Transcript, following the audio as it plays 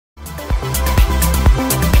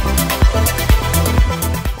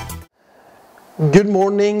Good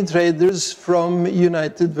morning, traders from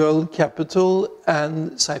United World Capital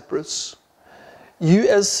and Cyprus.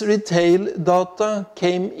 US retail data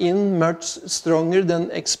came in much stronger than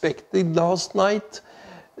expected last night.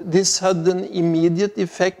 This had an immediate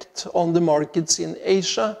effect on the markets in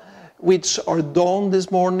Asia, which are down this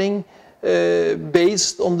morning,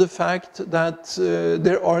 based on the fact that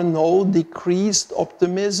there are no decreased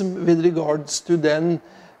optimism with regards to then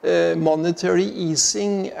monetary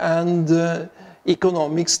easing and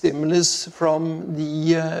economic stimulus from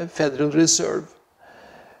the Federal Reserve.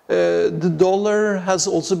 The dollar has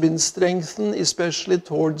also been strengthened, especially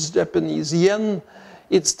towards Japanese yen.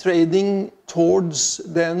 It's trading towards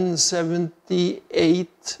then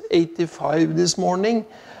 78.85 this morning,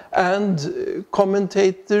 and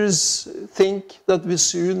commentators think that we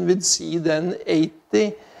soon will see then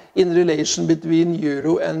 80 in relation between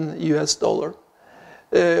euro and US dollar,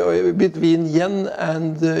 between yen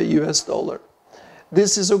and US dollar.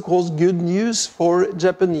 This is of course good news for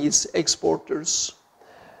Japanese exporters.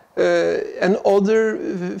 Another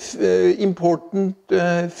important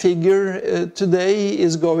figure today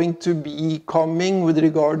is going to be coming with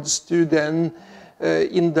regards to then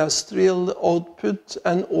industrial output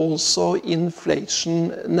and also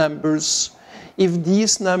inflation numbers. If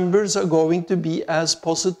these numbers are going to be as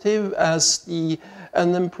positive as the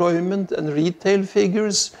unemployment and retail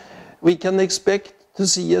figures, we can expect to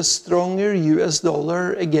see a stronger US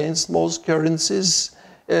dollar against most currencies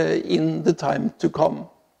in the time to come.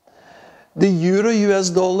 The euro-US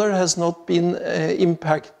dollar has not been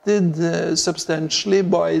impacted substantially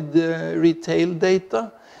by the retail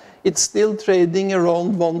data. It's still trading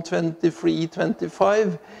around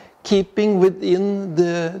 123.25, keeping within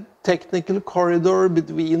the technical corridor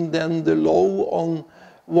between then the low on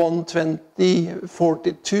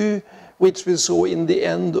 120.42, which we saw in the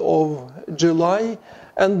end of July,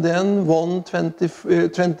 and then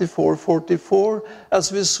 124.44,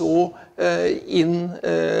 as we saw in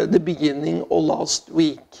the beginning of last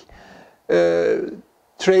week.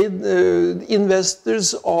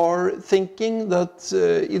 Investors are thinking that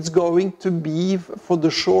it's going to be, for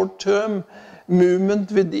the short term,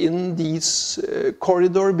 movement within this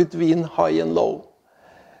corridor between high and low.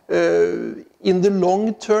 In the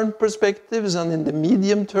long-term perspectives and in the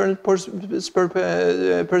medium-term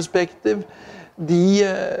perspective, the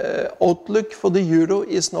outlook for the euro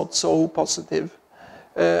is not so positive.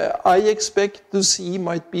 I expect to see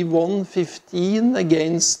might be 115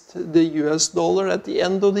 against the US dollar at the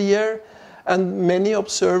end of the year, and many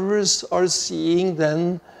observers are seeing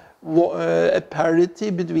then a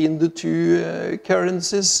parity between the two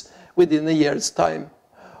currencies within a year's time.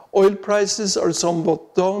 Oil prices are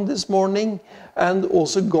somewhat down this morning, and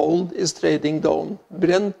also gold is trading down.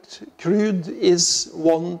 Brent crude is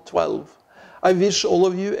 112. I wish all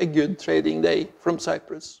of you a good trading day from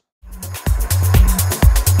Cyprus.